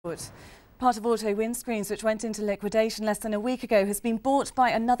Part of Auto Windscreens, which went into liquidation less than a week ago, has been bought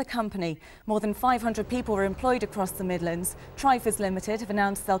by another company. More than 500 people were employed across the Midlands. Trifers Limited have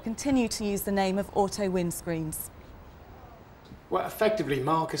announced they'll continue to use the name of Auto Windscreens. Well, effectively,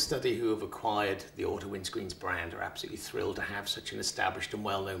 Marcus Study, who have acquired the Auto Windscreens brand, are absolutely thrilled to have such an established and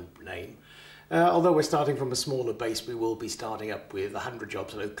well-known name. Although we're starting from a smaller base, we will be starting up with 100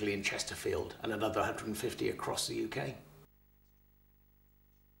 jobs locally in Chesterfield and another 150 across the UK.